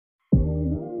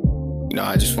You know,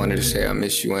 I just wanted to say I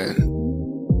miss you and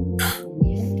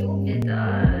You stupid,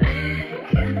 dog.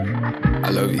 I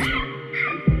love you.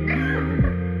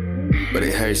 But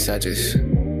it hurts, I just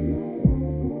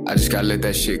gotta let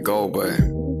that shit go, but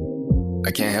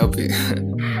I can't help it.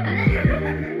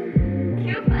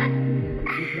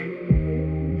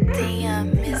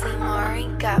 Damn, Missy Mari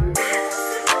got me.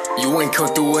 You ain't come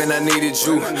through when I needed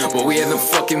you, but we had them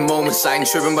fucking moments. I ain't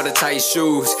tripping by the tight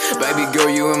shoes. Baby girl,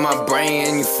 you in my brain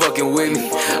and you fucking with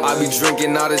me. I be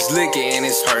drinking all this liquor and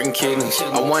it's hurting kidneys.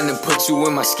 I wanna put you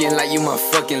in my skin like you my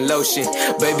fucking lotion.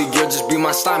 Baby girl, just be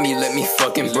my slime, you let me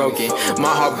fucking broken. My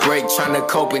heart break, trying to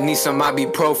cope and need some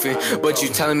ibuprofen. But you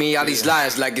telling me all these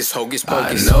lies like it's hocus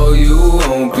pocus. I know you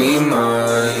won't be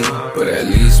mine, but at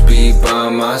least be by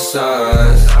my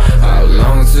side. How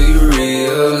long till you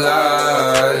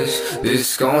realize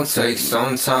this gon' take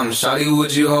some time? Shawty,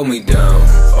 would you hold me down?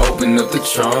 Open up the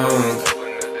trunk,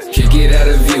 kick it out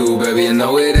of view, baby. I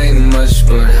know it ain't much,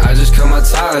 but I just cut my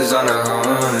ties on a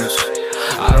hunch.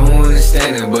 I don't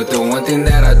understand it, but the one thing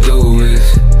that I do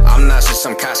is I'm not just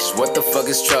some cautious, what the fuck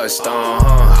is trust,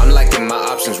 I'm liking my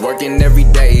options, working every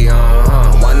day,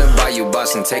 Wanna buy you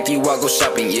Boston, take you out, go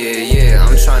shopping, yeah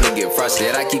I'm trying to get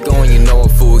frosted, I keep going, you know I'm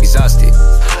full exhausted,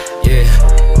 yeah.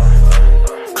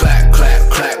 Clap,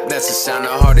 clap, clap, that's the sound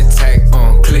of heart attack,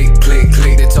 click, click,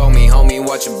 click. They told me, homie,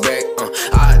 watch your back,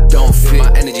 I don't fit,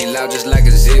 my energy loud just like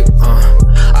a zip,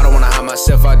 I don't wanna hide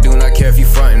myself, I do not care if you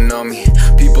frontin' on me.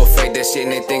 People fake that shit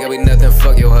and they think I be nothing,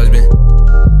 fuck your husband.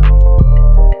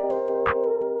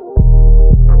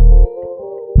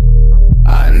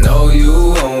 I know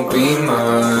you won't be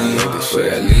mine, but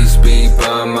at least be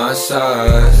by my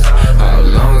side. How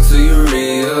long till you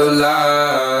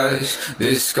realize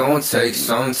this gon' take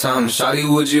some time? Shawty,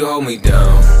 would you hold me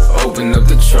down? Open up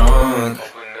the trunk,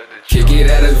 kick it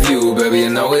out of view, baby. I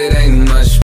know it ain't much.